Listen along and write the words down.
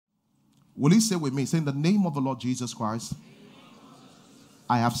Will you say with me, say in the name of the Lord Jesus Christ,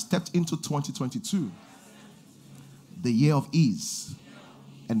 I have stepped into 2022, the year of ease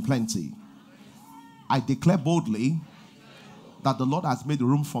and plenty. I declare boldly that the Lord has made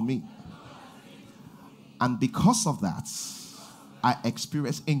room for me. And because of that, I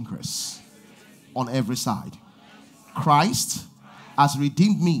experience increase on every side. Christ has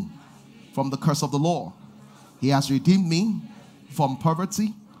redeemed me from the curse of the law. He has redeemed me from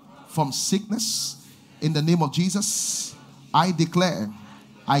poverty, from sickness. In the name of Jesus, I declare,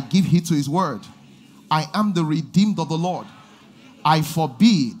 I give heed to his word. I am the redeemed of the Lord. I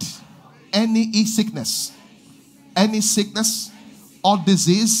forbid any sickness or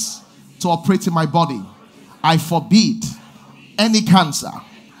disease to operate in my body. I forbid any cancer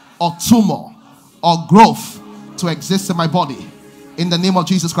or tumor or growth to exist in my body. In the name of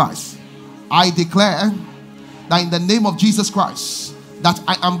Jesus Christ, I declare that in the name of Jesus Christ, that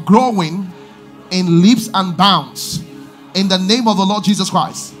I am growing in leaps and bounds. In the name of the Lord Jesus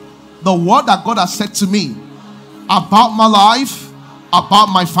Christ, the word that God has said to me about my life, about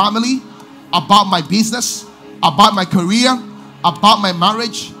my family, about my business, about my career, about my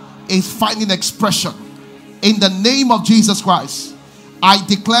marriage is finding expression. In the name of Jesus Christ, I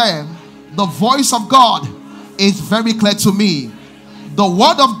declare the voice of God is very clear to me. The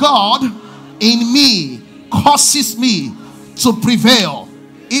word of God in me causes me to prevail.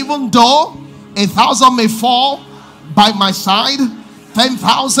 Even though 1,000 may fall by my side,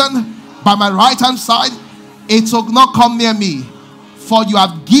 10,000 by my right hand side, it will not come near me. For you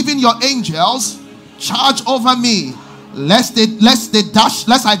have given your angels charge over me, lest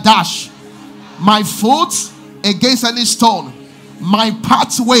I dash my foot against any stone. My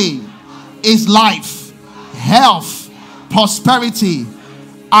pathway is life, health, prosperity.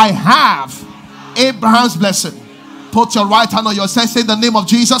 I have Abraham's blessing. Put your right hand on your chest. Say in the name of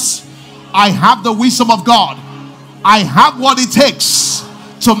Jesus, I have the wisdom of God. I have what it takes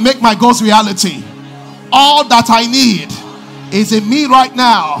to make my goals reality. All that I need is in me right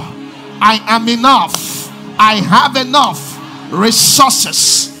now. I am enough. I have enough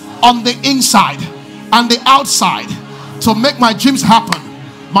resources on the inside and the outside to make my dreams happen.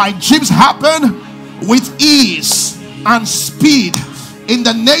 My dreams happen with ease and speed. In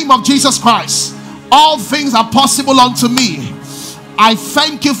the name of Jesus Christ, all things are possible unto me. I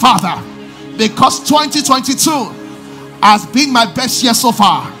thank you, Father, because 2022 has been my best year so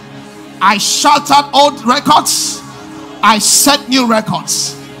far. I shattered old records. I set new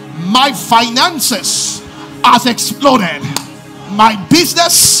records. My finances has exploded. My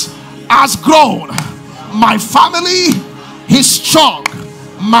business has grown. My family is strong.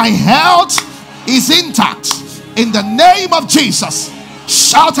 My health is intact. In the name of Jesus.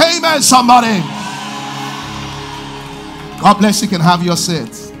 Shout amen, somebody. God bless you. Can have your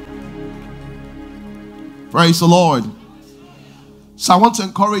seat. Praise the Lord. So I want to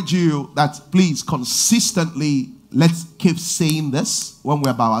encourage you that please consistently, let's keep saying this when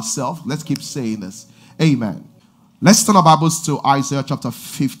we're by ourselves. Let's keep saying this. Amen. Let's turn our Bibles to Isaiah chapter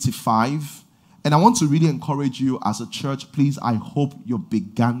 55. And I want to really encourage you as a church, please, I hope you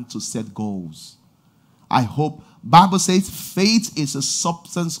began to set goals. I hope. Bible says faith is a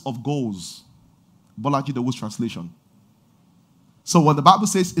substance of goals. Bolaji the Wood's translation. So when the Bible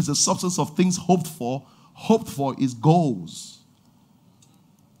says it's a substance of things hoped for is goals.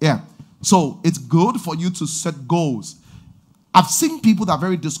 Yeah. So it's good for you to set goals. I've seen people that are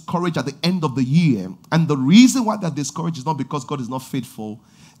very discouraged at the end of the year. And the reason why they're discouraged is not because God is not faithful.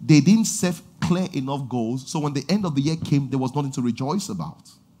 They didn't set clear enough goals. So when the end of the year came, there was nothing to rejoice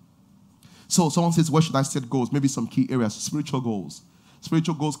about. So someone says, where should I set goals? Maybe some key areas. Spiritual goals.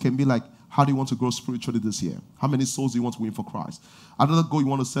 Spiritual goals can be like, how do you want to grow spiritually this year? How many souls do you want to win for Christ? Another goal you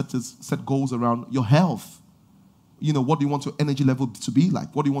want to set is set goals around your health. You know, what do you want your energy level to be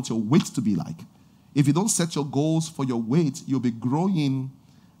like? What do you want your weight to be like? If you don't set your goals for your weight, you'll be growing,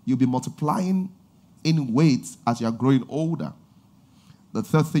 you'll be multiplying in weight as you're growing older. The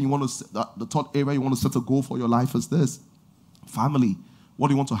third thing you want to, the third area you want to set a goal for your life is this. Family. What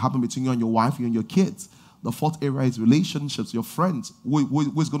do you want to happen between you and your wife, you and your kids? The fourth area is relationships, your friends.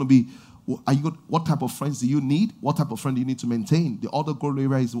 Who's going to be, what type of friends do you need? What type of friend do you need to maintain? The other goal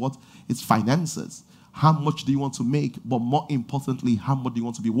area is what? It's finances. How much do you want to make? But more importantly, how much do you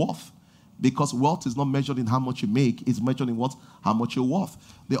want to be worth? Because wealth is not measured in how much you make, it's measured in what? How much you're worth.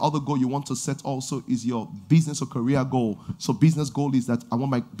 The other goal you want to set also is your business or career goal. So business goal is that I want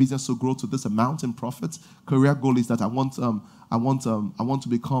my business to grow to this amount in profits. Career goal is that I want to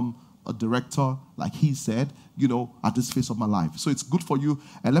become a director, like he said, at this phase of my life. So it's good for you.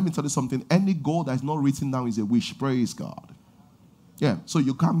 And let me tell you something. Any goal that is not written down is a wish. Praise God. Yeah, so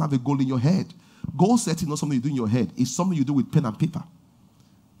you can't have a goal in your head. Goal setting is not something you do in your head. It's something you do with pen and paper.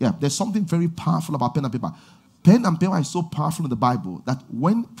 Yeah, there's something very powerful about pen and paper. Pen and paper is so powerful in the Bible that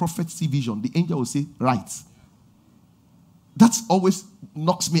when prophets see vision, the angel will say, write. That always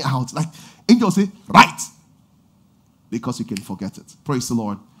knocks me out. Like, angel will say, write. Because you can forget it. Praise the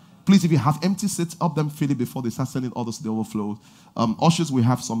Lord. Please, if you have empty seats, up them, fill it before they start sending others to the overflow. Ushers, we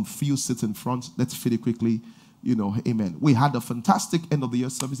have some few seats in front. Let's fill it quickly. You know, amen. We had a fantastic end of the year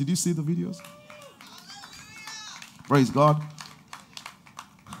service. Did you see the videos? Praise God.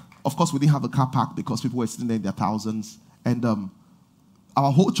 Of course, we didn't have a car park because people were sitting there in their thousands. And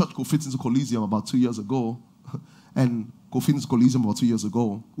our whole church could fit into Coliseum about 2 years ago. And could fit into Coliseum about 2 years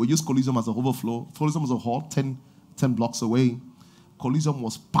ago. We used Coliseum as an overflow. Coliseum was a hall 10 blocks away. Coliseum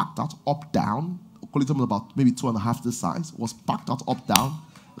was packed out up, down. Coliseum was about maybe 2.5 this size. Was packed out up, down.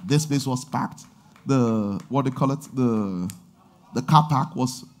 This place was packed. The car park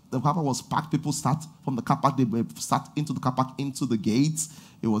was packed. People start from the car park. They start into the car park, into the gates.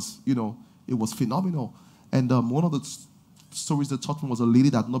 It was, it was phenomenal. And one of the stories that taught me was a lady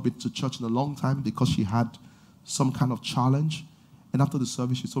that had not been to church in a long time because she had some kind of challenge. And after the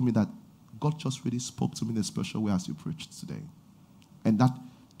service, she told me that God just really spoke to me in a special way as you preached today. And that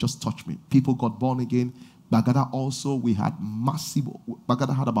just touched me. People got born again. Bagada also, we had massive.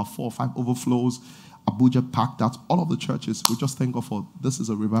 Bagada had about 4 or 5 overflows. Abuja packed out. All of the churches, we just thank God for this is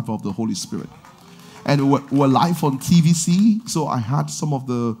a revival of the Holy Spirit. And we're live on TVC. So I had some of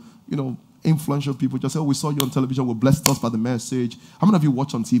the, influential people just say, oh, we saw you on television. We're blessed us by the message. How many of you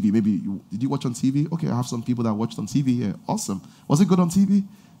watch on TV? Did you watch on TV? Okay, I have some people that watched on TV here. Awesome. Was it good on TV?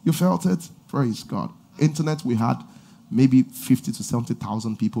 You felt it? Praise God. Internet, we had maybe 50 to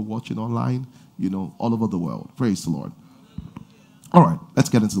 70,000 people watching online, all over the world. Praise the Lord. All right, let's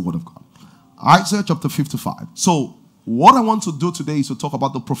get into the Word of God. Isaiah chapter 55. So what I want to do today is to talk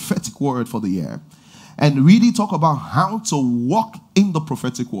about the prophetic word for the year and really talk about how to walk in the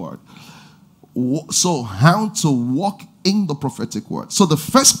prophetic word. So how to walk in the prophetic word. So the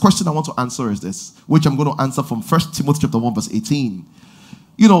first question I want to answer is this, which I'm going to answer from 1 Timothy chapter 1 verse 18.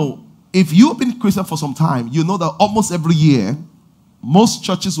 If you've been Christian for some time, you know that almost every year, most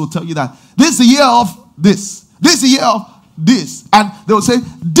churches will tell you that this is the year of this. This is the year of this. And they will say,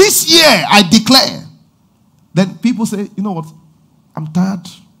 this year I declare. Then people say, you know what? I'm tired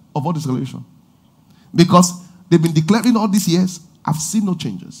of all this revelation. Because they've been declaring all these years, I've seen no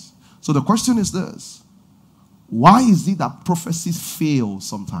changes. So the question is this. Why is it that prophecies fail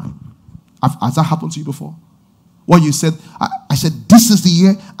sometimes? Has that happened to you before? What you said, I said, this is the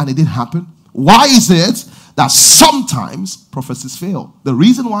year, and it didn't happen. Why is it that sometimes prophecies fail? The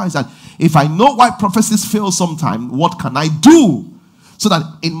reason why is that if I know why prophecies fail sometimes, what can I do? So that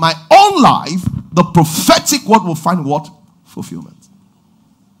in my own life, the prophetic word will find what? Fulfillment.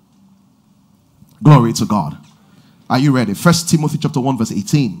 Glory to God. Are you ready? 1 Timothy chapter 1 verse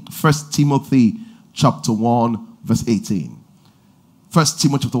 18. 1 Timothy chapter 1 verse 18. 1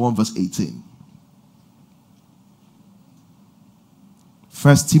 Timothy chapter 1 verse 18.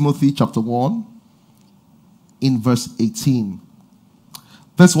 1 Timothy chapter 1 in verse 18.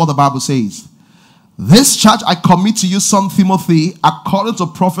 That's what the Bible says. This charge I commit to you, son Timothy, according to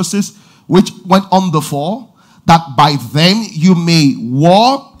prophecies which went on before, that by them you may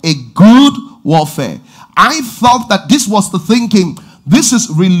war a good warfare. I thought that this was the thinking. This is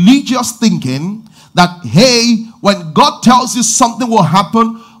religious thinking that, hey, when God tells you something will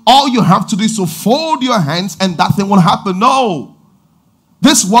happen, all you have to do is to fold your hands and that thing will happen. No.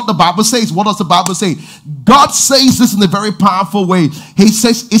 This is what the Bible says. What does the Bible say? God says this in a very powerful way. He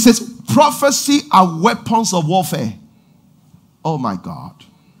says, prophecy are weapons of warfare. Oh my God.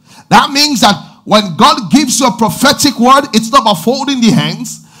 That means that when God gives you a prophetic word, it's not about folding the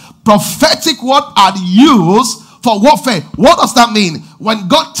hands. Prophetic word are used for warfare. What does that mean? When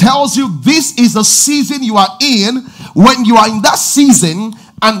God tells you this is the season you are in, when you are in that season,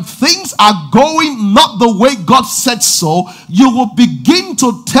 and things are going not the way God said so, you will begin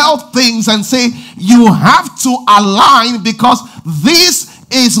to tell things and say, you have to align because this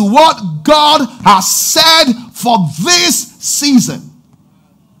is what God has said for this season.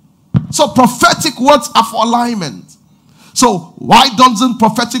 So prophetic words are for alignment. So why doesn't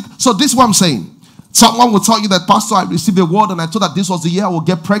prophetic? So this is what I'm saying. Someone will tell you that, Pastor, I received a word and I thought that this was the year I will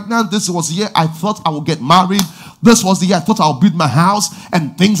get pregnant. This was the year I thought I will get married. This was the year I thought I would build my house.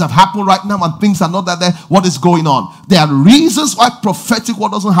 And things have happened right now and things are not that there. What is going on? There are reasons why prophetic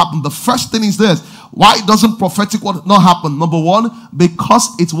word doesn't happen. The first thing is this. Why doesn't prophetic word not happen? Number one,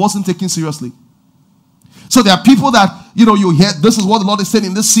 because it wasn't taken seriously. So there are people that, you hear, this is what the Lord is saying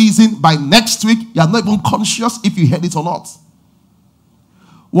in this season. By next week, you are not even conscious if you heard it or not.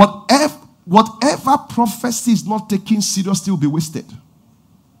 Whatever prophecy is not taken seriously will be wasted.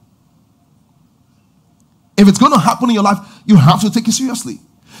 If it's going to happen in your life, you have to take it seriously.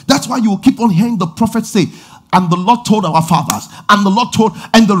 That's why you will keep on hearing the prophets say, and the Lord told our fathers, and the Lord told,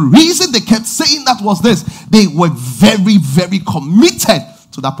 and the reason they kept saying that was this: they were very, very committed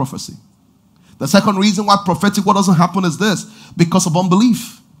to that prophecy. The second reason why prophetic word doesn't happen is this: because of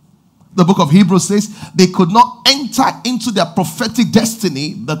unbelief. The book of Hebrews says they could not enter into their prophetic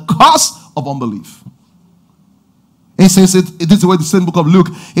destiny because of unbelief. It says it is the way the same book of Luke.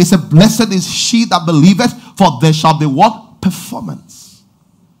 It said, blessed is she that believeth, for there shall be what? Performance.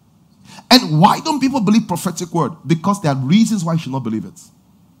 And why don't people believe prophetic word? Because there are reasons why you should not believe it.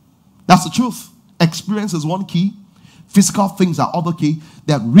 That's the truth. Experience is one key. Physical things are other key.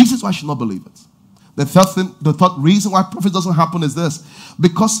 There are reasons why you should not believe it. The third reason why prophecy doesn't happen is this: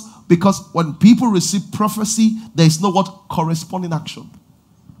 because when people receive prophecy, there is no what? Corresponding action.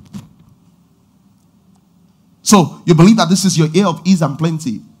 So you believe that this is your year of ease and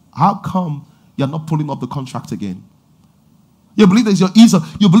plenty. How come you're not pulling up the contract again? You believe that it's your ease.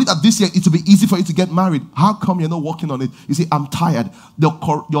 You believe that this year it will be easy for you to get married. How come you're not working on it? You say, I'm tired.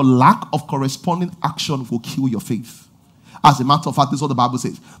 Your lack of corresponding action will kill your faith. As a matter of fact, this is what the Bible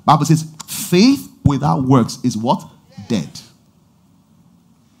says. The Bible says, faith without works is what? Dead.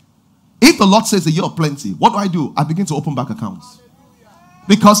 If the Lord says a year of plenty, what do? I begin to open bank accounts.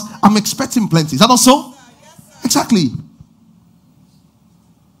 Because I'm expecting plenty. Is that not so? Exactly.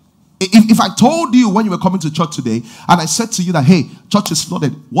 If I told you when you were coming to church today, and I said to you that, hey, church is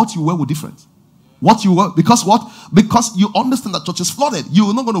flooded, what you wear will different. What you wear, because what? Because you understand that church is flooded.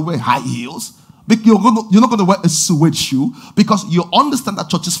 You're not going to wear high heels. You're not going to wear a suede shoe, because you understand that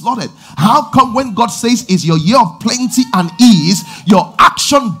church is flooded. How come when God says it's your year of plenty and ease, your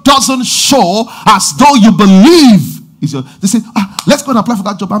action doesn't show as though you believe? They say, let's go and apply for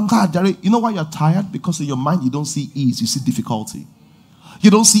that job. I'm tired, Jerry. You know why you're tired? Because in your mind you don't see ease, you see difficulty.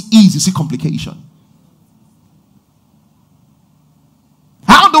 You don't see ease, you see complication.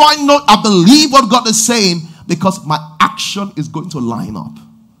 How do I know I believe what God is saying? Because my action is going to line up.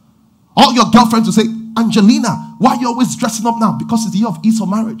 All your girlfriends will say, Angelina, why are you always dressing up now? Because it's the year of ease for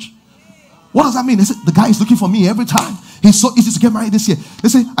marriage. What does that mean? They say, the guy is looking for me every time. He's so easy to get married this year. They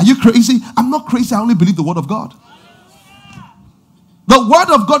say, are you crazy? I'm not crazy. I only believe the word of God. The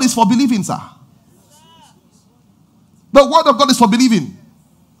word of God is for believing, sir. The word of God is for believing.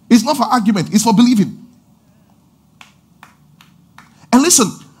 It's not for argument. It's for believing. And listen,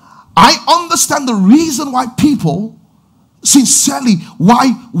 I understand the reason why people sincerely,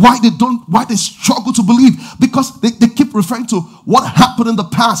 why they struggle to believe, because they keep referring to what happened in the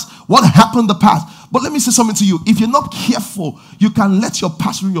past. But let me say something to you. If you're not careful, you can let your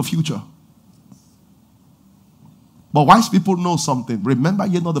past ruin your future. But wise people know something. Remember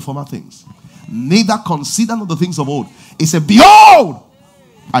ye not the former things, neither consider not the things of old. It said, behold,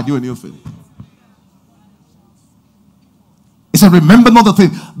 I do a new thing. It said, remember not the thing.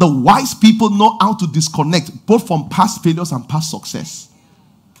 The wise people know how to disconnect both from past failures and past success.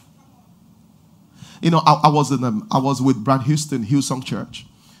 You know, I was with Brad Houston, Hillsong Church,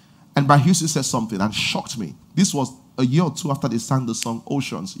 and Brad Houston said something and shocked me. This was a year or two after they sang the song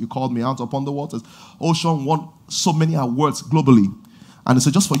Oceans. You called me out upon the waters. Ocean won so many awards globally. And he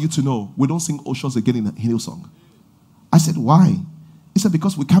said, just for you to know, we don't sing Oceans again in Hillsong. I said, why? He said,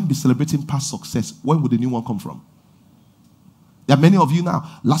 because we can't be celebrating past success. When would the new one come from? There are many of you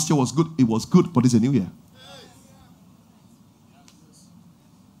now. Last year was good. It was good, but it's a new year.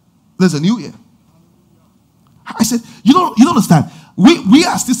 There's a new year. I said, you don't understand. We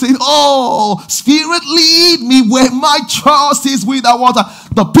are still saying, oh, Spirit, lead me where my trust is without water.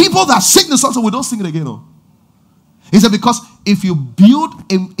 The people that sing the song, so we don't sing it again. No. He said, because if you build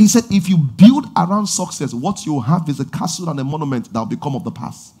around success, what you have is a castle and a monument that will become of the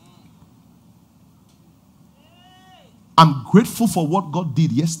past. I'm grateful for what God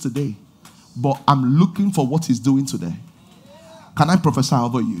did yesterday, but I'm looking for what He's doing today. Can I prophesy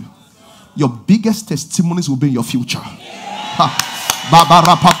over you? Your biggest testimonies will be in your future. I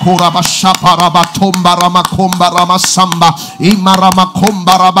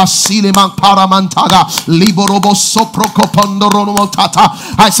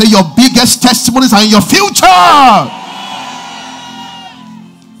say your biggest testimonies are in your future.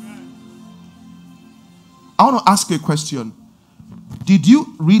 I want to ask you a question. Did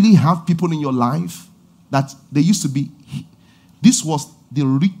you really have people in your life that they used to be, this was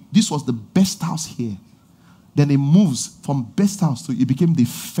the best house here. Then it moves from best house to it became the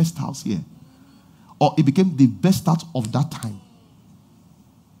first house here. Or it became the best house of that time.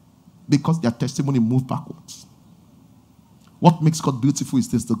 Because their testimony moved backwards. What makes God beautiful is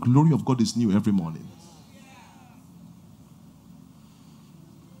this: the glory of God is new every morning.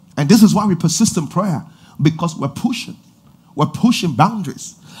 And this is why we persist in prayer, because we're pushing. We're pushing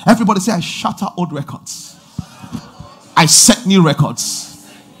boundaries. Everybody say, I shatter old records. I set new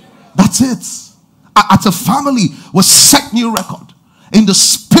records. That's it. As a family, we set new record. In the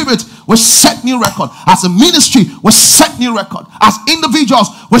spirit, we set new record. As a ministry, we set new record. As individuals,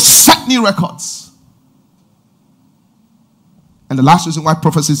 we set new records. And the last reason why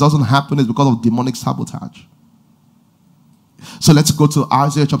prophecy doesn't happen is because of demonic sabotage. So let's go to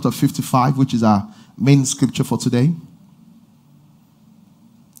Isaiah chapter 55, which is our main scripture for today.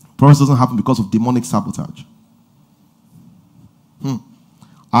 Prophecy doesn't happen because of demonic sabotage.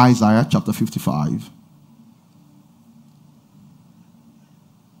 Isaiah chapter 55.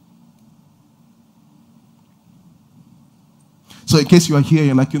 So in case you are here,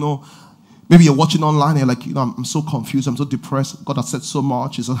 you're like, maybe you're watching online, and you're like, I'm so confused, I'm so depressed. God has said so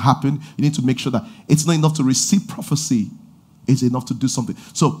much, it's not happened. You need to make sure that it's not enough to receive prophecy. It's enough to do something.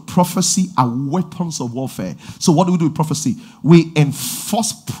 So prophecy are weapons of warfare. So what do we do with prophecy? We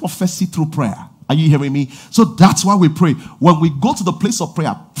enforce prophecy through prayer. Are you hearing me? So that's why we pray. When we go to the place of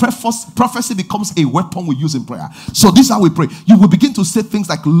prayer, prophecy becomes a weapon we use in prayer. So this is how we pray. You will begin to say things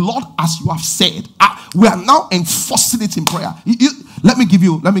like, Lord, as you have said. We are now enforcing it in prayer. Let me give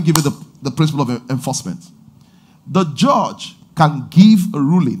you the principle of enforcement. The judge can give a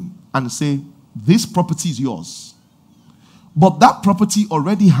ruling and say, this property is yours. But that property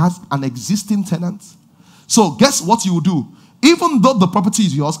already has an existing tenant. So guess what you will do? Even though the property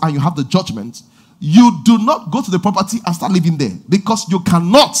is yours and you have the judgment, you do not go to the property and start living there, because you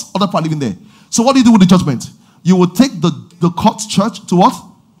cannot other people living there. So what do you do with the judgment? You will take the court church to what?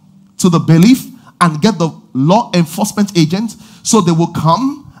 To the bailiff and get the law enforcement agent. So they will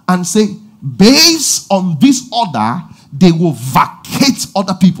come and say, based on this order, they will vacate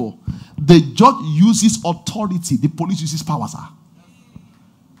other people. The judge uses authority. The police uses power, sir.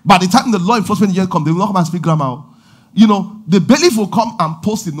 By the time the law enforcement agent comes, they will not come and speak grammar. The bailiff will come and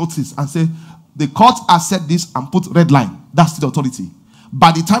post the notice and say, the court has said this, and put red line. That's the authority.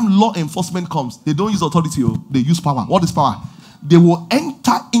 By the time law enforcement comes, they don't use authority. They use power. What is power? They will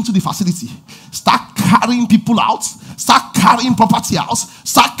enter into the facility, start carrying people out, start carrying property out,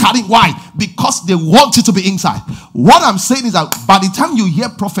 start carrying. Why? Because they want you to be inside. What I'm saying is that by the time you hear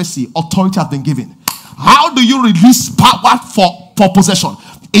prophecy, authority has been given. How do you release power for possession?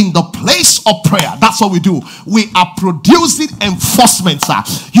 In the place of prayer. That's what we do. We are producing enforcement, sir.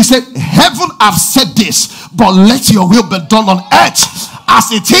 He said, heaven have said this, but let your will be done on earth as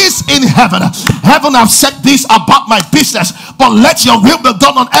it is in heaven. Heaven have said this about my business, but let your will be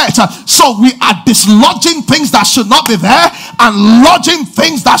done on earth. So we are dislodging things that should not be there and lodging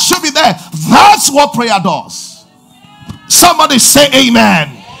things that should be there. That's what prayer does. Somebody say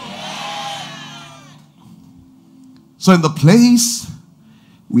amen. So in the place,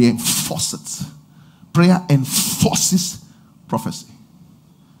 we enforce it. Prayer enforces prophecy.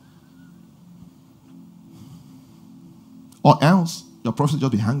 Or else, your prophecy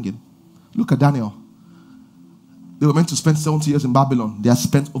just be hanging. Look at Daniel. They were meant to spend 70 years in Babylon. They have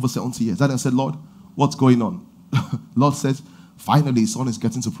spent over 70 years. Daniel said, Lord, what's going on? Lord says, finally, his son is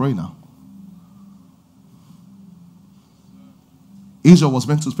getting to pray now. Israel was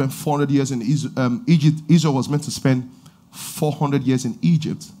meant to spend 400 years in Egypt. Israel was meant to spend 400 years in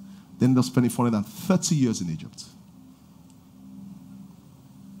Egypt. Then they're spending 430 years in Egypt.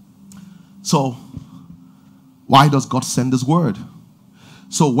 So, why does God send His word?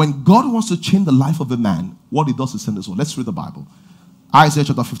 So, when God wants to change the life of a man, what He does is send His word. Let's read the Bible. Isaiah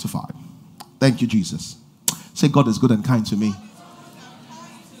chapter 55. Thank you, Jesus. Say, God is good and kind to me.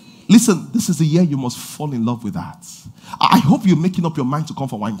 Listen, this is the year you must fall in love with that. I hope you're making up your mind to come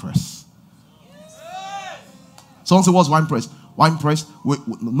for wine press. Someone say, what's wine press? Wine press,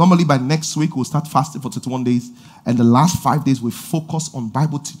 normally by next week, we'll start fasting for 21 days. And the last 5 days, we focus on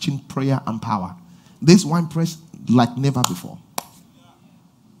Bible teaching, prayer, and power. This wine press, like never before.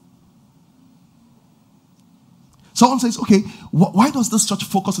 Someone says, okay, why does this church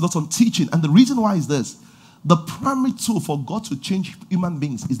focus a lot on teaching? And the reason why is this. The primary tool for God to change human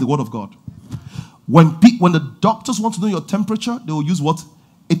beings is the word of God. When the doctors want to know your temperature, they will use what?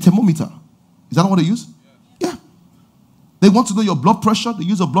 A thermometer. Is that not what they use? Yeah. They want to know your blood pressure, they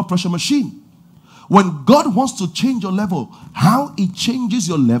use a blood pressure machine. When God wants to change your level, how He changes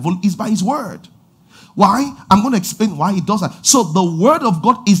your level is by His word. Why? I'm going to explain why He does that. So the word of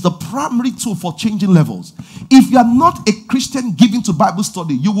God is the primary tool for changing levels. If you are not a Christian giving to Bible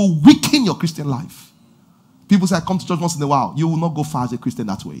study, you will weaken your Christian life. People say, I come to church once in a while. You will not go far as a Christian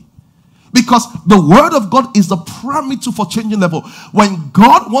that way. Because the word of God is the primary tool for changing level. When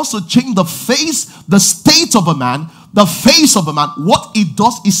God wants to change the face, the state of a man, the face of a man, what he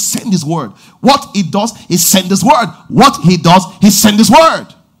does is send his word. What he does is send his word. What he does is send his word.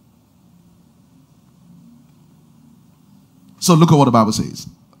 So look at what the Bible says.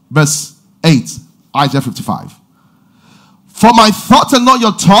 Verse 8, Isaiah 55. For my thoughts are not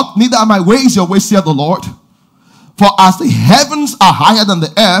your thoughts, neither are my ways your ways, saith the Lord. For as the heavens are higher than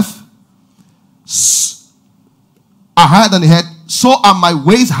the earth, are higher than the head, so are my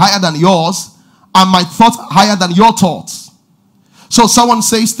ways higher than yours, and my thoughts higher than your thoughts. So someone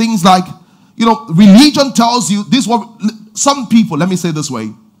says things like, religion tells you this. What some people, let me say this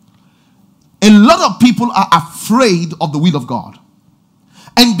way, a lot of people are afraid of the will of God.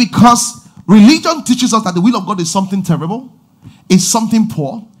 And because religion teaches us that the will of God is something terrible, is something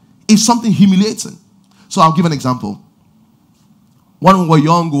poor, is something humiliating. So I'll give an example. When we were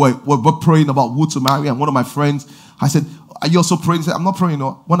young, we were praying about who to marry, and one of my friends, I said, are you also praying? He said, I'm not praying.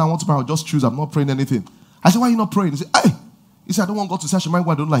 No. When I want to marry, I'll just choose. I'm not praying anything. I said, why are you not praying? He said, hey. He said, I don't want God to search your mind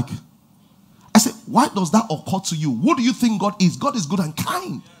what I don't like. I said, why does that occur to you? What do you think God is? God is good and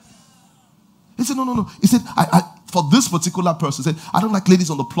kind. He said, no. He said, I for this particular person, he said, I don't like ladies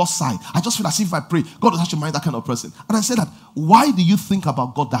on the plus side. I just feel as if I pray, God will search your mind, that kind of person. And I said that, why do you think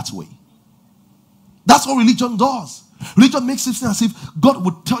about God that way? That's what religion does. Religion makes it seem as if God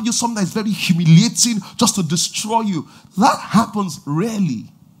would tell you something that is very humiliating just to destroy you. That happens rarely.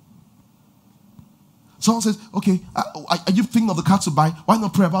 Someone says, okay, are you thinking of the car to buy? Why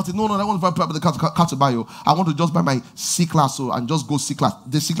not pray about it? No, I don't want to pray about the car to buy. I want to just buy my C-Class and just go C-Class.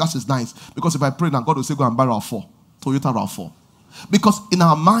 The C-Class is nice. Because if I pray now, God will say, go and buy RAV4. Toyota RAV4. Because in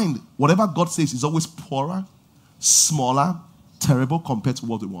our mind, whatever God says is always poorer, smaller, terrible compared to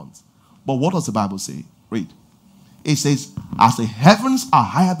what we want. But what does the Bible say? Read. It says, as the heavens are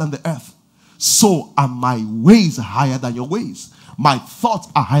higher than the earth, so are my ways higher than your ways. My thoughts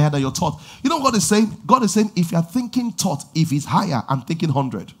are higher than your thoughts. You know what God is saying? God is saying, if you're thinking thought, if it's higher, I'm thinking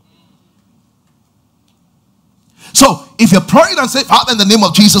 100. So, if you're praying and say, Father, in the name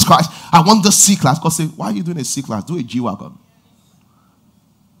of Jesus Christ, I want this C-Class. God say, why are you doing a C-Class? Do a G-Wagon.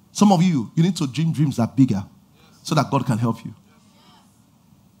 Some of you need to dream dreams that are bigger so that God can help you.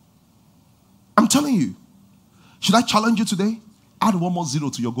 I'm telling you. Should I challenge you today? Add one more zero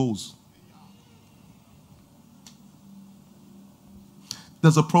to your goals.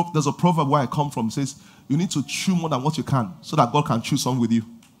 There's a proverb where I come from. It says, you need to chew more than what you can so that God can chew some with you.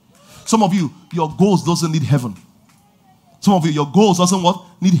 Some of you, your goals doesn't need heaven. Some of you, your goals doesn't what?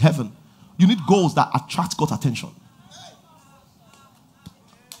 Need heaven. You need goals that attract God's attention.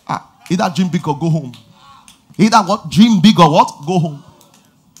 Either dream big or go home. Either what? Dream big or what? Go home.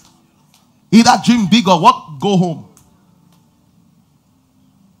 Either dream big or what? Go home.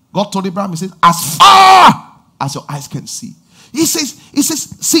 God told Abraham, he says, as far as your eyes can see. He says,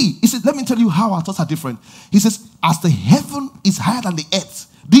 let me tell you how our thoughts are different. He says, as the heaven is higher than the earth.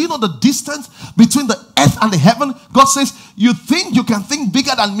 Do you know the distance between the earth and the heaven? God says, you think you can think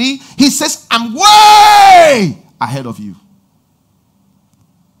bigger than me? He says, I'm way ahead of you.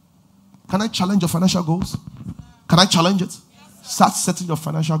 Can I challenge your financial goals? Can I challenge it? Start setting your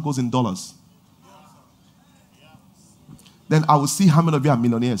financial goals in dollars. Then I will see how many of you are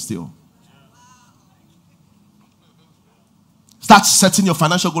millionaires still. Start setting your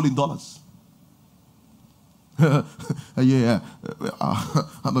financial goal in dollars. I'm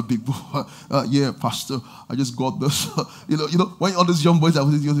a big boy. Pastor, I just got this. you know, when all these young boys, I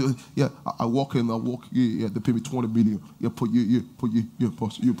walk in, they pay me 20 million. Put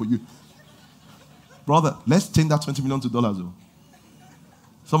you. Brother, let's change that 20 million to dollars. Though.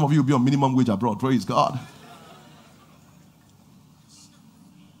 Some of you will be on minimum wage abroad. Praise God.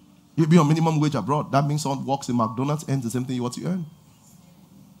 You'll be on minimum wage abroad. That means someone works in McDonald's, earns the same thing you want to earn.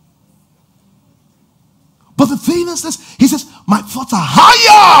 But the thing is this, he says, my thoughts are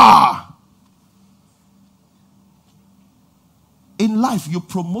higher. In life, you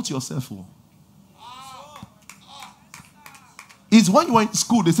promote yourself. It's when you are in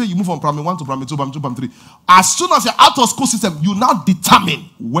school, they say you move from primary 1 to primary 2, primary 2, primary 3. As soon as you're out of school system, you now determine,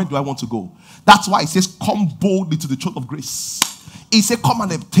 where do I want to go? That's why it says, come boldly to the throne of grace. He said, come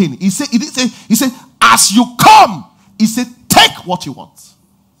and obtain. He said, as you come, he said, take what you want.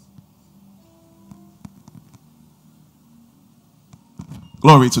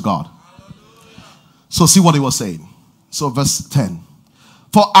 Glory to God. So see what he was saying. So verse 10.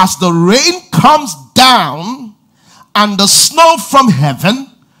 For as the rain comes down and the snow from heaven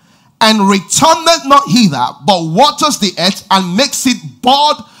and returneth not hither, but waters the earth and makes it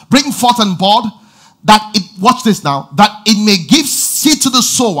bud, bring forth and bud, that it, watch this now, that it may give seed to the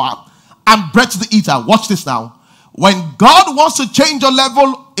sower and bread to the eater. Watch this now. When God wants to change your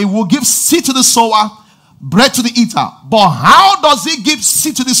level, it will give seed to the sower, bread to the eater. But how does he give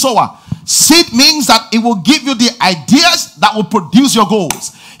seed to the sower? Seed means that it will give you the ideas that will produce your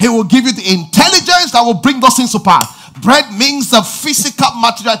goals. It will give you the intelligence that will bring those things to pass. Bread means the physical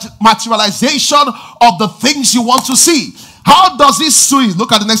materialization of the things you want to see. How does this do it?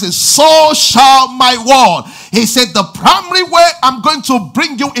 Look at the next thing. So shall my word. He said the primary way I'm going to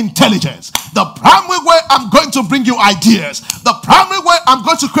bring you intelligence. The primary way I'm going to bring you ideas. The primary way I'm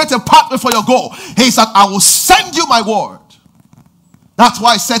going to create a pathway for your goal. He said I will send you my word. That's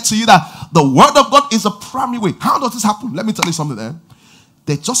why I said to you that the word of God is a primary way. How does this happen? Let me tell you something there.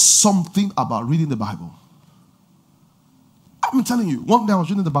 There's just something about reading the Bible. I'm telling you, one day I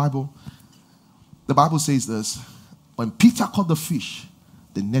was reading the Bible. The Bible says this. When Peter caught the fish,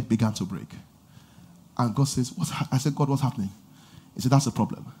 the net began to break. And God says, I said, God, what's happening? He said, that's the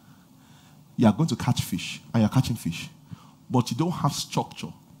problem. You are going to catch fish, and you're catching fish. But you don't have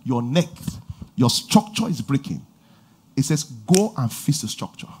structure. Your net, your structure is breaking. It says, go and fix the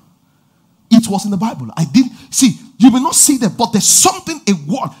structure. It was in the Bible. I did see, you may not see that, but there's something, a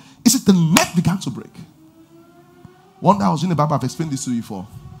word. It says the net began to break. One day I was in the Bible, I've explained this to you before.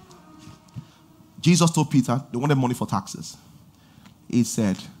 Jesus told Peter, they wanted money for taxes. He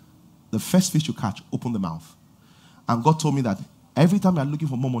said, the first fish you catch, open the mouth. And God told me that every time you're looking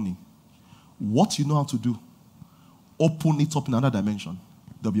for more money, what you know how to do, open it up in another dimension.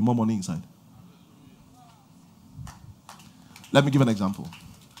 There'll be more money inside. Let me give an example.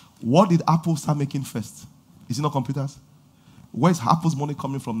 What did Apple start making first? Is it not computers? Where's Apple's money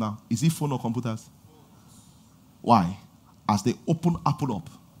coming from now? Is it phone or computers? Why? As they open Apple up,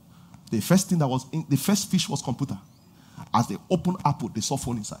 the first thing that was in, the first fish was computer. As they opened Apple, they saw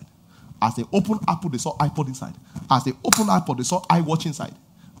phone inside. As they opened Apple, they saw iPod inside. As they opened iPod, they saw iWatch inside.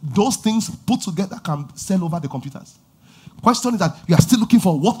 Those things put together can sell over the computers. Question is that you are still looking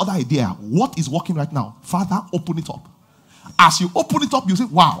for what other idea? What is working right now? Father, open it up. As you open it up, you say,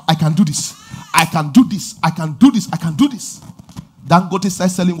 wow, I can do this. I can do this. I can do this. I can do this. Then go to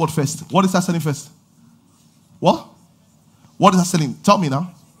start selling what first? What is that selling first? What? What is that selling? Tell me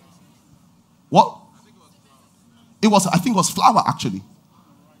now. What? I think it was flour actually.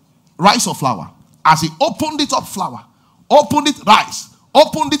 Rice or flour. As he opened it up, flour. Opened it, rice.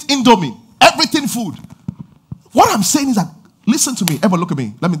 Opened it, Indomie. Everything food. What I'm saying is that, listen to me. Everyone look at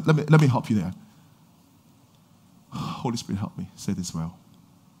me. Let me help you there. Holy Spirit, help me. Say this well.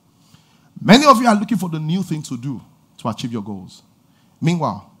 Many of you are looking for the new thing to do to achieve your goals.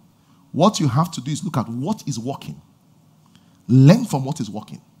 Meanwhile, what you have to do is look at what is working. Learn from what is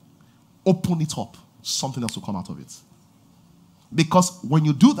working. Open it up. Something else will come out of it. Because when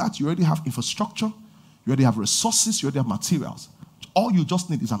you do that, you already have infrastructure, you already have resources, you already have materials. All you just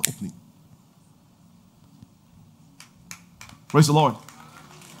need is an opening. Praise the Lord.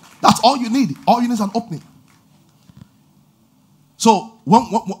 That's all you need. All you need is an opening. So when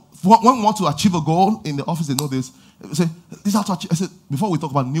we want to achieve a goal in the office, they know this. They say, this is how to achieve. I said, before we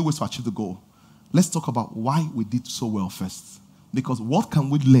talk about new ways to achieve the goal, let's talk about why we did so well first. Because what can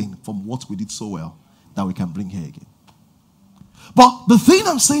we learn from what we did so well that we can bring here again? But the thing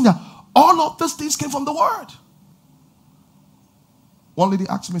I'm saying that all of these things came from the word. One lady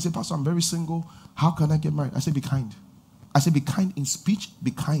asked me, said, Pastor, I'm very single. How can I get married? I said, be kind. I said, be kind in speech,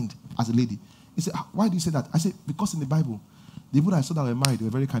 be kind as a lady. He said, why do you say that? I said, because in the Bible, the people I saw that were married, they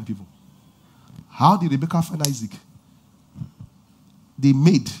were very kind people. How did Rebecca find Isaac? They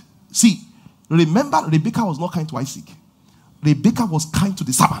made. See, remember, Rebecca was not kind to Isaac. Rebecca was kind to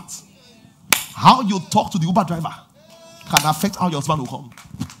the servant. How you talk to the Uber driver can affect how your husband will come.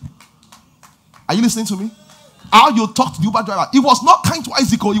 Are you listening to me? How you talk to the Uber driver. He was not kind to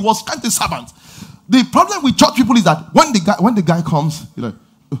Isaac, he was kind to the servant. The problem with church people is that when the guy comes, you're like,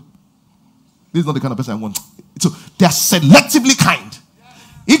 oh, this is not the kind of person I want. So they're selectively kind.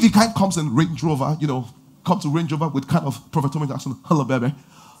 If the guy comes in Range Rover, come to Range Rover with kind of prophetic accent, hello baby,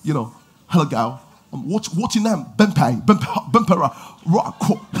 hello gal. What's your name? Bempera.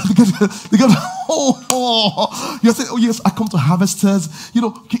 You say, oh yes, I come to harvesters.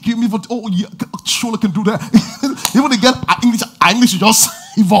 Give me what? Oh yeah, surely can do that. Even again, English just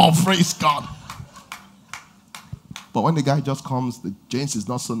evolve. Praise God. But when the guy just comes, the jeans is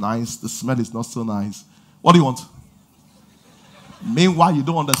not so nice, the smell is not so nice. What do you want? Meanwhile, you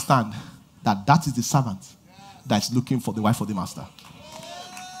don't understand that is the servant that is looking for the wife of the master.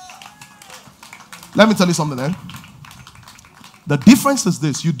 Let me tell you something then. The difference is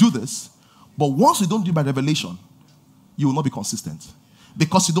this. You do this, but once you don't do it by revelation, you will not be consistent.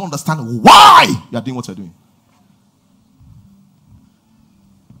 Because you don't understand why you are doing what you're doing.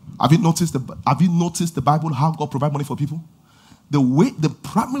 Have you noticed the Bible, how God provides money for people? The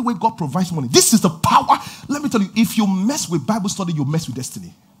primary way God provides money. This is the power. Let me tell you, if you mess with Bible study, you mess with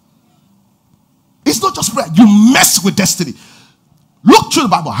destiny. It's not just prayer. You mess with destiny. Look through the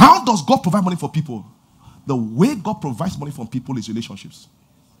Bible. How does God provide money for people? The way God provides money for people is relationships.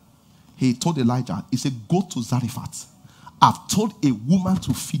 He told Elijah, he said, go to Zarephath. I've told a woman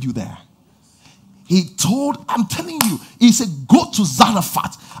to feed you there. I'm telling you, he said, go to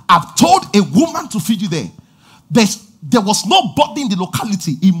Zarephath. I've told a woman to feed you there. There was nobody in the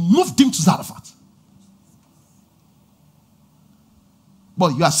locality. He moved him to Zarephath.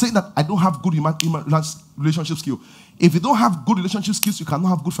 But you are saying that I don't have good human relationship skills. If you don't have good relationship skills, you cannot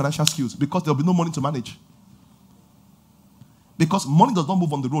have good financial skills because there will be no money to manage. Because money does not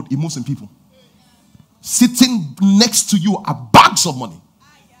move on the road, it moves in people. Sitting next to you are bags of money.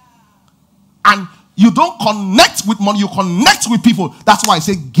 And you don't connect with money, you connect with people. That's why I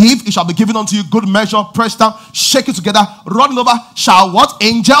say, give, it shall be given unto you. Good measure, pressed down, shake it together, running over. Shall what?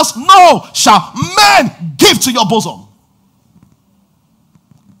 Angels? No. Shall men give to your bosom?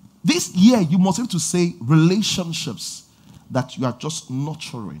 This year, you must be able to say relationships that you are just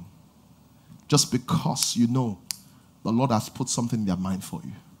nurturing. Just because you know the Lord has put something in their mind for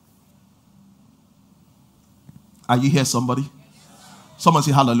you. Are you here, somebody? Someone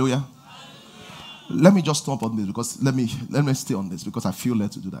say hallelujah. Let me just stop on this because let me stay on this because I feel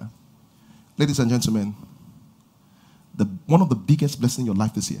led to do that. Ladies and gentlemen, one of the biggest blessings in your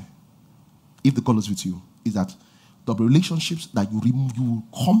life this year, if the God is with you, is that the relationships that you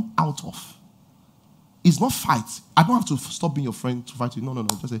come out of is not fight. I don't have to stop being your friend to fight you. No.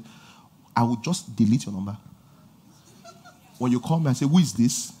 Just say, I will just delete your number. When you call me and say, who is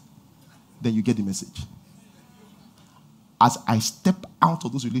this? Then you get the message. As I step out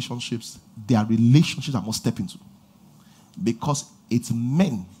of those relationships, there are relationships I must step into. Because it's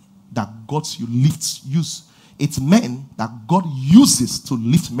men that God use. It's men that God uses to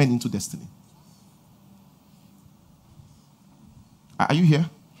lift men into destiny. Are you here?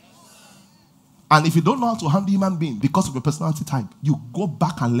 And if you don't know how to handle human being because of your personality type, you go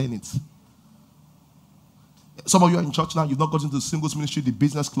back and learn it. Some of you are in church now, you've not gotten into the singles ministry, the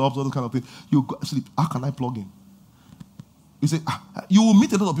business clubs, all those kind of things. You go sleep. How can I plug in? You say, you will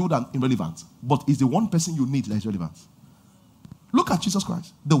meet a lot of people that are irrelevant, but it's the one person you need that is relevant. Look at Jesus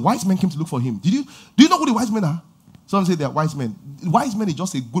Christ. The wise men came to look for him. Do you know who the wise men are? Some say they are wise men. Wise men is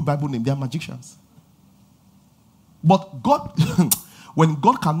just a good Bible name. They are magicians. But God, when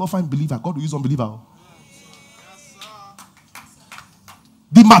God cannot find believer, God will use unbeliever.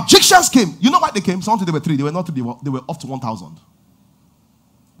 The magicians came. You know why they came? Some they were 3. They were not 3. They were up to 1,000.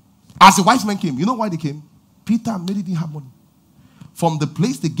 As the wise men came, you know why they came? Peter and Mary didn't have money. From the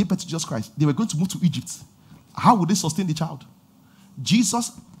place they gave birth to Jesus Christ, they were going to move to Egypt. How would they sustain the child?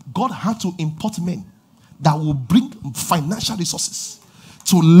 God had to import men that will bring financial resources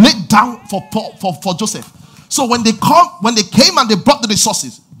to lay down for Joseph. So when they came and they brought the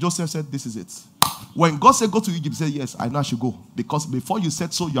resources, Joseph said, this is it. When God said, go to Egypt, he said, yes, I know I should go. Because before you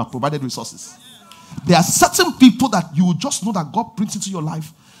said so, you have provided resources. There are certain people that you will just know that God brings into your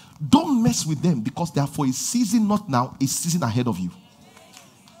life. Don't mess with them because they are for a season, not now, a season ahead of you.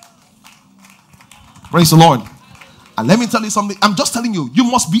 Praise the Lord. And let me tell you something. I'm just telling you, you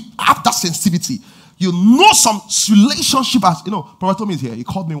must have that sensitivity. You know some relationship as, Prophet Tommy is here. He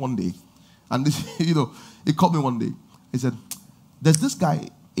called me one day. And this, he called me one day. He said, there's this guy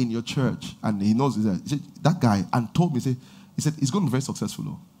in your church, and he knows that guy, and told me, he said, he's going to be very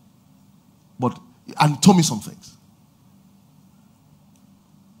successful, though. And told me some things.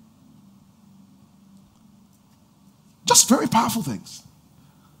 Just very powerful things.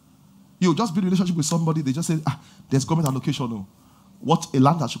 You just build a relationship with somebody, they just say, there's government allocation. No. What a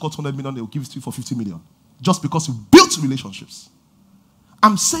land that should cost 200 million, they'll give it to you for 50 million. Just because you built relationships.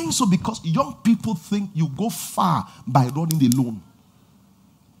 I'm saying so because young people think you go far by running alone.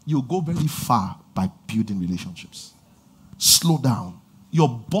 You go very far by building relationships. Slow down. Your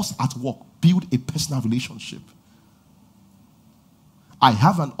boss at work, build a personal relationship. I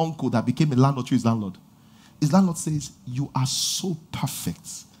have an uncle that became a landlord to his landlord. His landlord says, you are so perfect.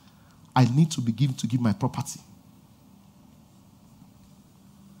 I need to begin to give my property.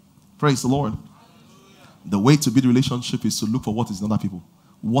 Praise the Lord. The way to build a relationship is to look for what is in other people.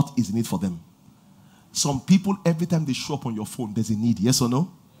 What is in it for them? Some people, every time they show up on your phone, there's a need. Yes or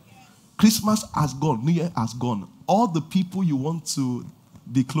no? Christmas has gone. New Year has gone. All the people you want to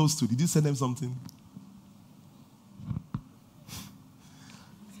be close to, did you send them something?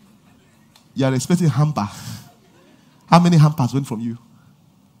 You are expecting a hamper. How many hampers went from you?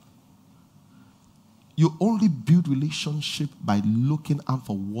 You only build relationship by looking out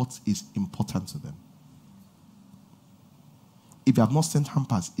for what is important to them. If you have not sent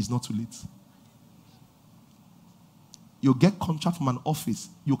hampers, it's not too late. You get contract from an office,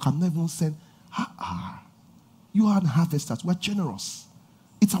 you can never even send. You are harvesters. We're generous.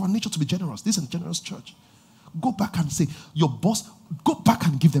 It's our nature to be generous. This is a generous church. Go back and say, your boss, go back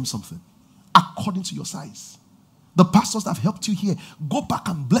and give them something according to your size. The pastors that have helped you here, go back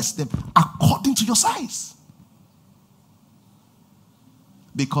and bless them according to your size.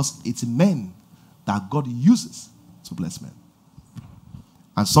 Because it's men that God uses to bless men.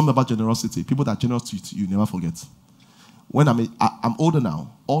 And something about generosity, people that are generous to you never forget. When I'm older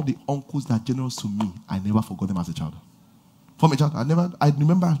now, all the uncles that are generous to me, I never forgot them as a child. From a child, I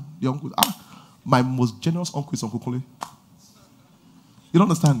remember the uncles. My most generous uncle is Uncle Kole. You don't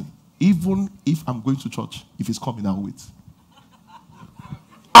understand? Even if I'm going to church, if he's coming, I'll wait.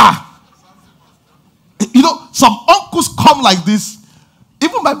 You know, some uncles come like this.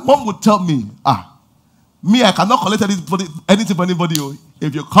 Even my mom would tell me, me, I cannot collect anything from anybody.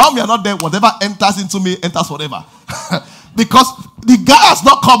 If you come, you're not there. Whatever enters into me, enters forever. Because the guy has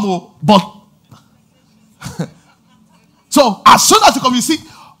not come, but so as soon as you come, you see,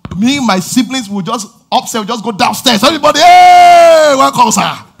 me and my siblings will just upstairs, will just go downstairs. Everybody, hey, welcome,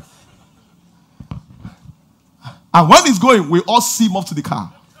 sir. And when he's going, we all see him up to the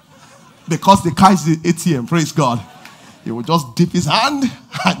car. Because the car is the ATM, praise God. He will just dip his hand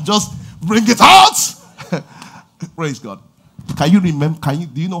and just bring it out. Praise God. Can you remember,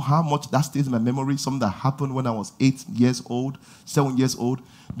 do you know how much that stays in my memory? Something that happened when I was 8 years old, 7 years old.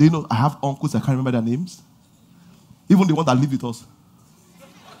 Do you know I have uncles, I can't remember their names? Even the one that live with us.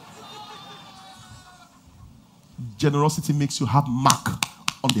 Generosity makes you have mark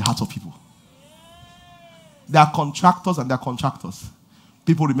on the hearts of people. There are contractors and there are contractors.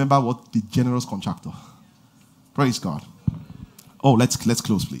 People remember what the generous contractor. Praise God. Oh, let's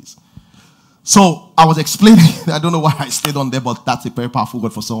close, please. So I was explaining, I don't know why I stayed on there, but that's a very powerful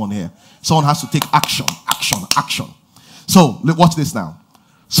word for someone here. Someone has to take action. So watch this now.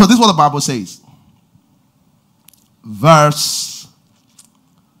 So this is what the Bible says. Verse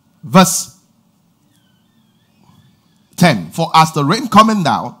 10. For as the rain cometh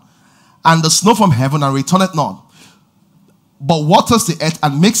down, and the snow from heaven, and returneth not, but waters the earth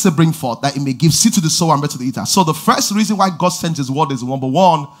and makes it bring forth, that it may give seed to the sower and bread to the eater. So the first reason why God sends his word is number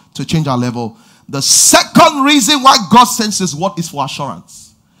one, to change our level. The second reason why God sends his word is for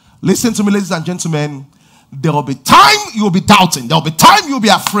assurance. Listen to me, ladies and gentlemen. There will be time you will be doubting. There will be time you will be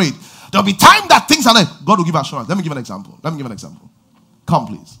afraid. There will be time that things are like, God will give assurance. Let me give an example. Come,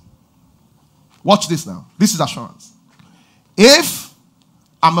 please. Watch this now. This is assurance. If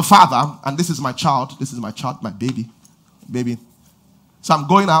I'm a father, and this is my child, my baby. So I'm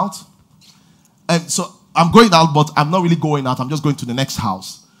going out. And so I'm going out, but I'm not really going out. I'm just going to the next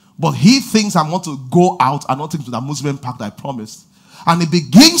house. But he thinks I want to go out and not into the amusement park that I promised. And he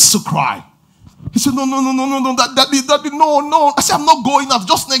begins to cry. He said, no, daddy, no. I said, I'm not going out.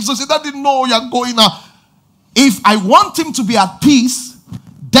 Just next door. He said, daddy, no, you're going out. If I want him to be at peace,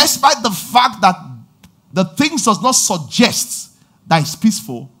 despite the fact that the things does not suggest that he's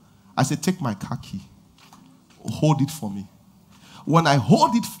peaceful, I said, take my car key. Hold it for me. When he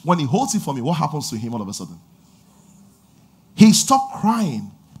holds it for me, what happens to him all of a sudden? He stopped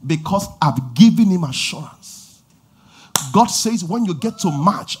crying because I've given him assurance. God says when you get to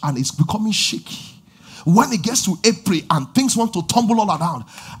March and it's becoming shaky, when it gets to April and things want to tumble all around,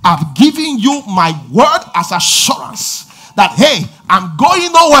 I've given you my word as assurance that, hey, I'm going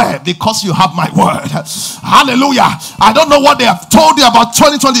nowhere because you have my word. Hallelujah. I don't know what they have told you about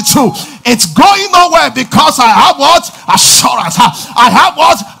 2022. It's going nowhere because I have what? Assurance. I have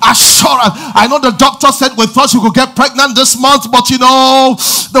what? Assurance. I know the doctor said we thought you could get pregnant this month, but you know,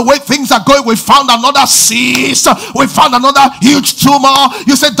 the way things are going, we found another cyst. We found another huge tumor.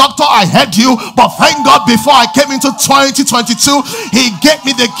 You said, doctor, I heard you, but thank God before I came into 2022, he gave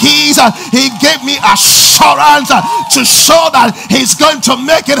me the keys. He gave me assurance to show that he's going to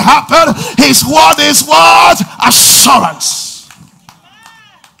make it happen. His word is what? Assurance.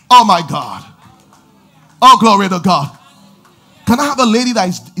 Oh my God. Oh, glory to God. Can I have a lady that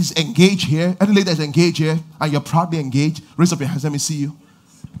is engaged here? Any lady that is engaged here and you're proudly engaged, raise up your hands. Let me see you.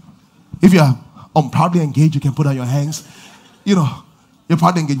 If you're unproudly engaged, you can put out your hands. You know, you're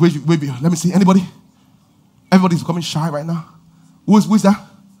proudly engaged. Wait, let me see. Anybody? Everybody's becoming shy right now. Who is that?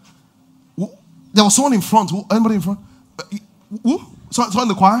 There was someone in front. Anybody in front? Who? Someone in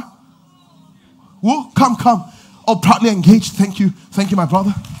the choir? Who? Come. Oh, proudly engaged. Thank you, my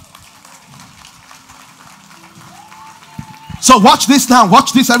brother. So watch this now.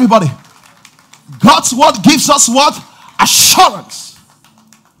 Watch this, everybody. God's word gives us what? Assurance.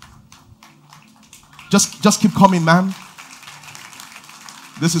 Just keep coming, man.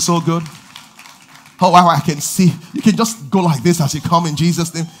 This is so good. Oh wow, I can see. You can just go like this as you come in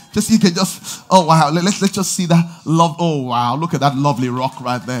Jesus' name. You can just, oh wow, let's just see that love. Oh wow, look at that lovely rock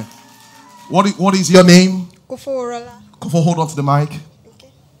right there. What is your name? Kofo, hold on to the mic.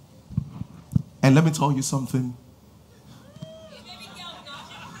 Okay. And let me tell you something.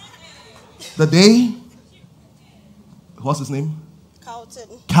 The day, what's his name?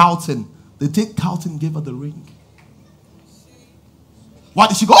 Carlton. The day Carlton gave her the ring. Why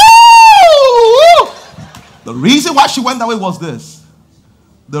did she go? The reason why she went that way was this.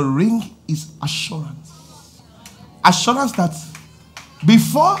 The ring is assurance. Assurance that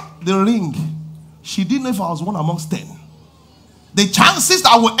before the ring, she didn't know if I was one amongst 10. The chances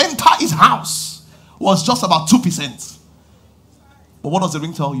that I will enter his house was just about 2%. But what does the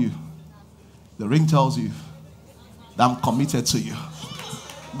ring tell you? The ring tells you that I'm committed to you.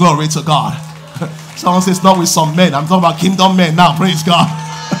 Glory to God. Someone says, not with some men. I'm talking about kingdom men now. Praise God.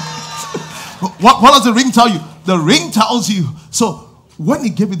 What does the ring tell you? The ring tells you. So when he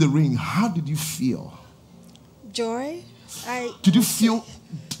gave you the ring, how did you feel? Joy. Did you feel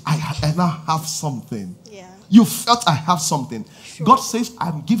I now have something? Yeah. You felt I have something. Sure. God says,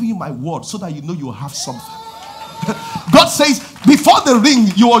 I'm giving you my word so that you know you have something. God says, before the ring,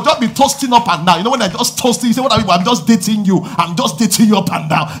 you will just be toasting up and down. You know when I just toasting, you say, what are you? I'm just dating you. I'm just dating you up and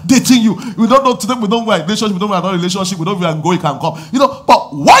down. Dating you. We don't know today, we don't have a relationship, we don't have a relationship, we don't even go, you can come. You know,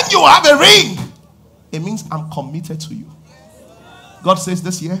 but when you have a ring, it means I'm committed to you. God says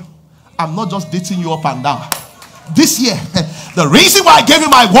this year, I'm not just dating you up and down. This year, the reason why I gave you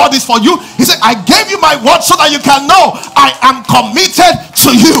my word is for you. He said, I gave you my word so that you can know I am committed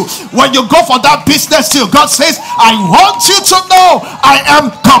to you. When you go for that business deal, God says, I want you to know I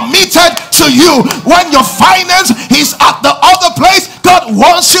am committed to you. When your finance is at the other place, God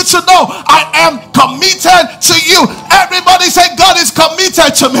wants you to know I am committed to you. Everybody say, God is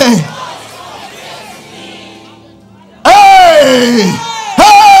committed to me. Hey!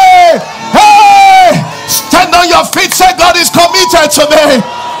 Hey! Hey! Stand on your feet, say God is committed to me.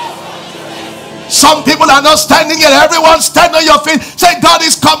 Some people are not standing yet. Everyone stand on your feet, say God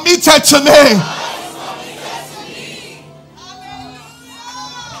is committed to me.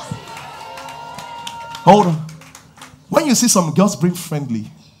 Hold on. When you see some girls being friendly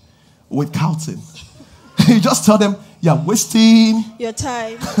with Carlton, you just tell them you're wasting your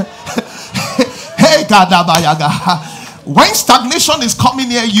time. Hey, Gadabayaga. When stagnation is coming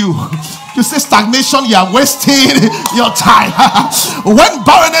near you, you say stagnation, you are wasting your time. When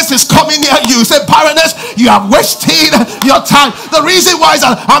barrenness is coming near you, you say barrenness, you are wasting your time. The reason why is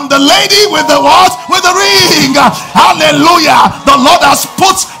that I'm the lady with the what? With the ring. Hallelujah. The Lord has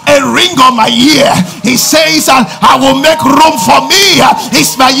put a ring on my ear. He says that I will make room for me.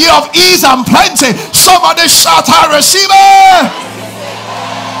 It's my year of ease and plenty. Somebody shout, I receive it.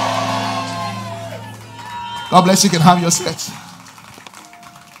 God bless you. Can have your sex.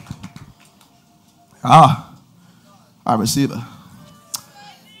 I receive it.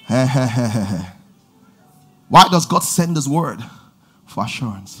 Why does God send this word? For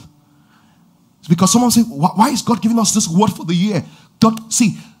assurance. It's because someone said, why is God giving us this word for the year? God,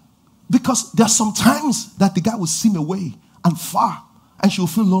 see, because there are some times that the guy will seem away and far and she'll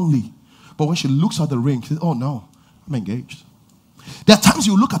feel lonely. But when she looks at the ring, she says, oh no, I'm engaged. There are times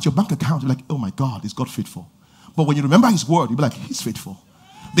you look at your bank account, you're like, oh my God, is God faithful? But when you remember his word, you'll be like, he's faithful.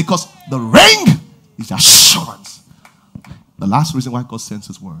 Because the ring is the assurance. The last reason why God sends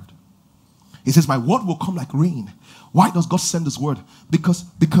his word. He says, my word will come like rain. Why does God send this word? Because,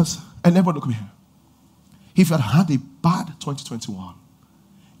 and everyone look at me here. If you had a bad 2021,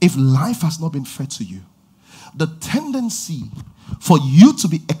 if life has not been fair to you, the tendency for you to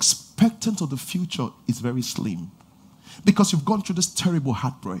be expectant of the future is very slim. Because you've gone through this terrible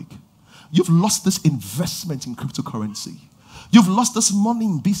heartbreak. You've lost this investment in cryptocurrency. You've lost this money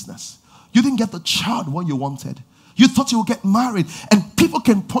in business. You didn't get the child what you wanted. You thought you would get married, and people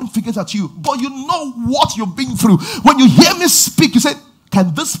can point fingers at you, but you know what you've been through. When you hear me speak, you say,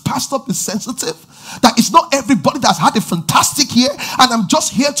 can this pastor be sensitive? That it's not everybody that's had a fantastic year, and I'm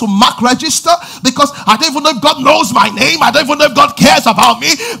just here to mark register because I don't even know if God knows my name. I don't even know if God cares about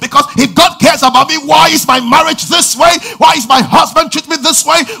me. Because if God cares about me, why is my marriage this way? Why is my husband treat me this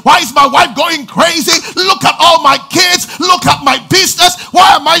way? Why is my wife going crazy? Look at all my kids. Look at my business.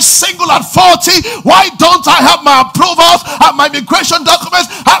 Why am I single at 40? Why don't I have my approvals and my immigration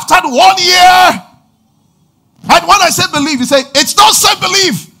documents after 1 year? And when I say believe, you say, it's not say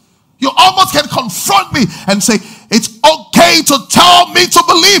believe. You almost can confront me and say, It's okay to tell me to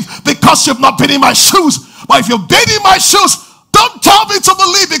believe because you've not been in my shoes. But if you've been in my shoes, don't tell me to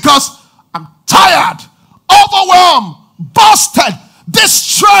believe because I'm tired, overwhelmed, busted,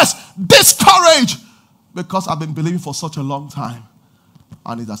 distressed, discouraged. Because I've been believing for such a long time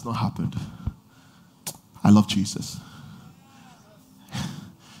and it has not happened. I love Jesus.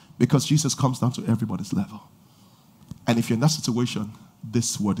 Because Jesus comes down to everybody's level. And if you're in that situation,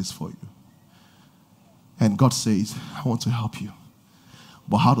 this word is for you. And God says, I want to help you.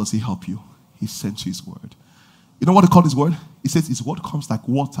 But how does he help you? He sends you his word. You know what he called his word? He says his word comes like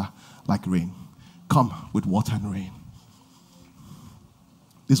water, like rain. Come with water and rain.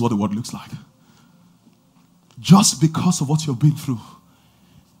 This is what the word looks like. Just because of what you've been through,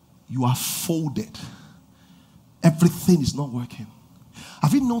 you are folded. Everything is not working.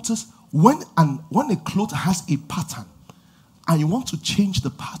 Have you noticed when a cloth has a pattern and you want to change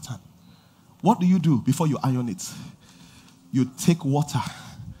the pattern, what do you do before you iron it? You take water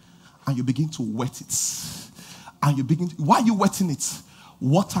and you begin to wet it. And you begin why are you wetting it?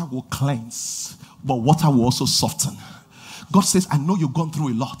 Water will cleanse, but water will also soften. God says, I know you've gone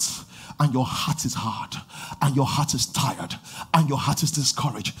through a lot. And your heart is hard, and your heart is tired, and your heart is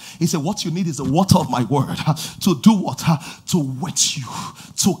discouraged. He said, what you need is the water of my word to do what? To wet you,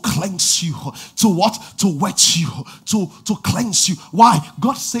 to cleanse you, to what? To wet you, to cleanse you. Why?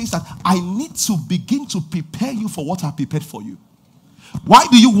 God says that I need to begin to prepare you for what I prepared for you. Why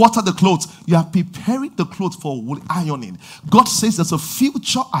do you water the clothes? You are preparing the clothes for ironing. God says there's a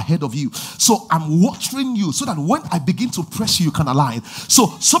future ahead of you. So I'm watering you so that when I begin to press you, you can align. So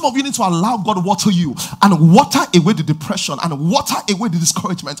some of you need to allow God to water you and water away the depression and water away the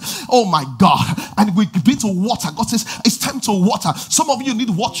discouragement. Oh my God. And we begin to water. God says it's time to water. Some of you need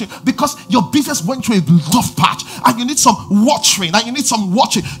watching because your business went through a rough patch and you need some watering and you need some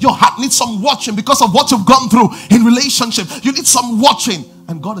watching. Your heart needs some watching because of what you've gone through in relationship. You need some watching.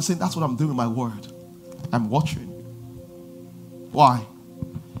 And God is saying, that's what I'm doing with my word. I'm watching. Why?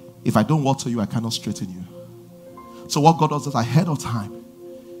 If I don't water you, I cannot straighten you. So what God does ahead of time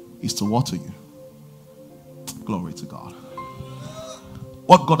is to water you. Glory to God.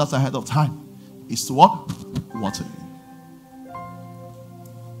 What God does ahead of time is to what? Water you.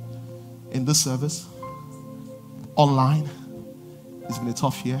 In this service, online, it's been a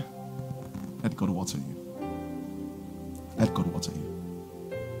tough year. Let God water you. Let God water you.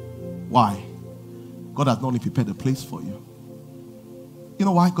 Why? God has not only prepared a place for you. You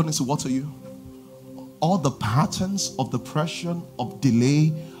know why God needs to water you? All the patterns of depression, of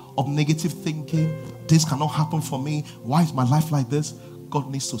delay, of negative thinking, this cannot happen for me. Why is my life like this? God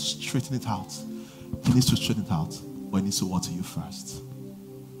needs to straighten it out. He needs to straighten it out, but he needs to water you first.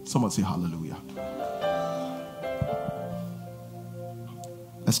 Someone say hallelujah.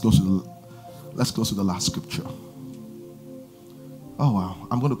 Let's go to the last scripture. Oh wow,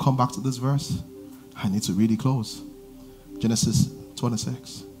 I'm going to come back to this verse. I need to really close. Genesis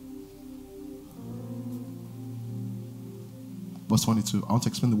 26. Verse 22. I want to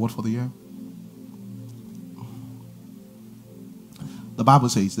explain the word for the year. The Bible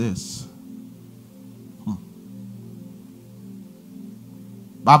says this.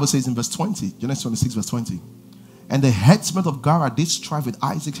 Bible says in verse 20, Genesis 26 verse 20. And the headsmen of Gerar did strive with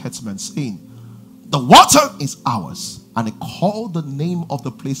Isaac's headsmen, saying, the water is ours. And they called the name of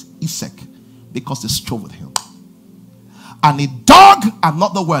the place Isaac, because they strove with him. And he dug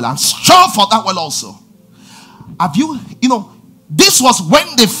another well and strove for that well also. Have you know, this was when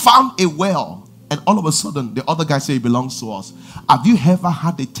they found a well, and all of a sudden the other guy said it belongs to us. Have you ever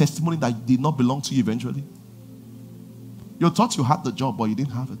had a testimony that did not belong to you eventually? You thought you had the job, but you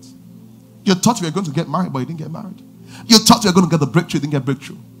didn't have it. You thought you were going to get married, but you didn't get married. You thought you were going to get the breakthrough, you didn't get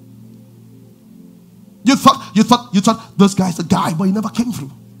breakthrough. You thought this guy's the guy, but he never came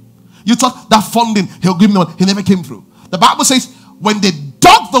through. You thought that funding, he'll give me one, he never came through. The Bible says, when they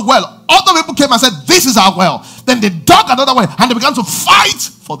dug the well, other people came and said, this is our well. Then they dug another well, and they began to fight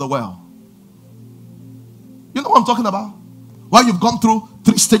for the well. You know what I'm talking about? Why you've gone through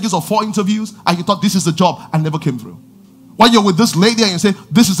 3 stages or 4 interviews, and you thought this is the job, and never came through. Why you're with this lady, and you say,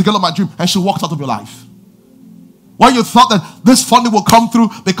 this is the girl of my dream, and she walked out of your life. Why you thought that this funding will come through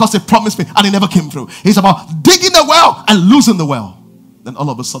because they promised me and it never came through. It's about digging a well and losing the well. Then all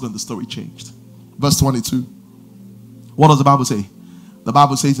of a sudden the story changed. Verse 22. What does the Bible say? The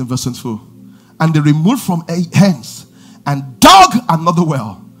Bible says in verse 22. And they removed from hence and dug another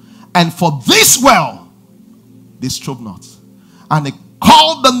well. And for this well they strove not. And they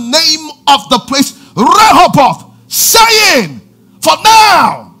called the name of the place Rehoboth, saying, for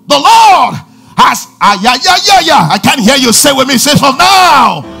now the Lord has, I can't hear you say with me, say from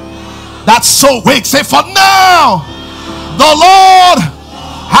now That's so weak. Say, for now, the Lord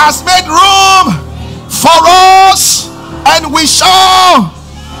has made room for us, and we shall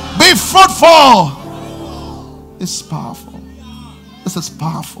be fruitful. It's powerful. This is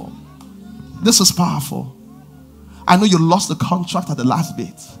powerful. This is powerful. I know you lost the contract at the last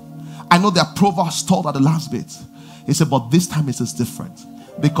bit. I know the approval stalled at the last bit. He said, but this time it is different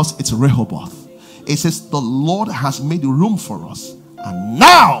because it's Rehoboth. It says, the Lord has made room for us, and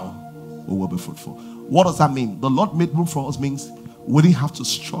now we will be fruitful. What does that mean? The Lord made room for us means we didn't have to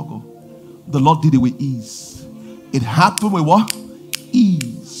struggle. The Lord did it with ease. It happened with what?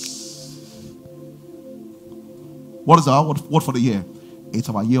 Ease. What is our word for the year? It's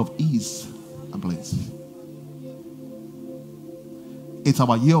our year of ease and bliss. It's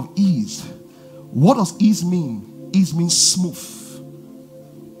our year of ease. What does ease mean? Ease means smooth,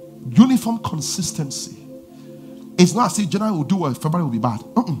 uniform consistency. It's not as if January will do well, February will be bad.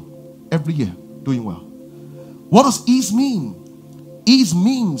 Every year, doing well. What does ease mean? Ease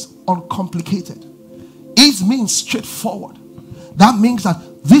means uncomplicated. Ease means straightforward. That means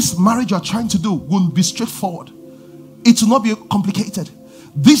that this marriage you're trying to do will be straightforward. It will not be complicated.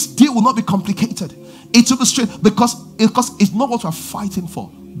 This deal will not be complicated. It will be straight because it's not what we're fighting for.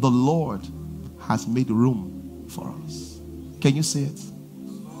 The Lord has made room for us. Can you see it?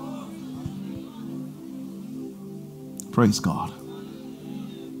 Praise God.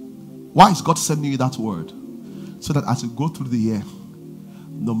 Why is God sending you that word? So that as you go through the year,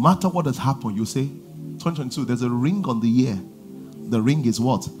 no matter what has happened, you say, 2022, there's a ring on the year. The ring is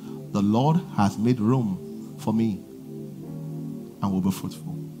what? The Lord has made room for me and will be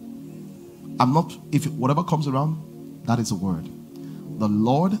fruitful. I'm not, if whatever comes around, that is a word. The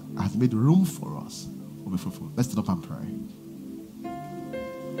Lord has made room for us. We'll be fruitful. Let's stand up and pray.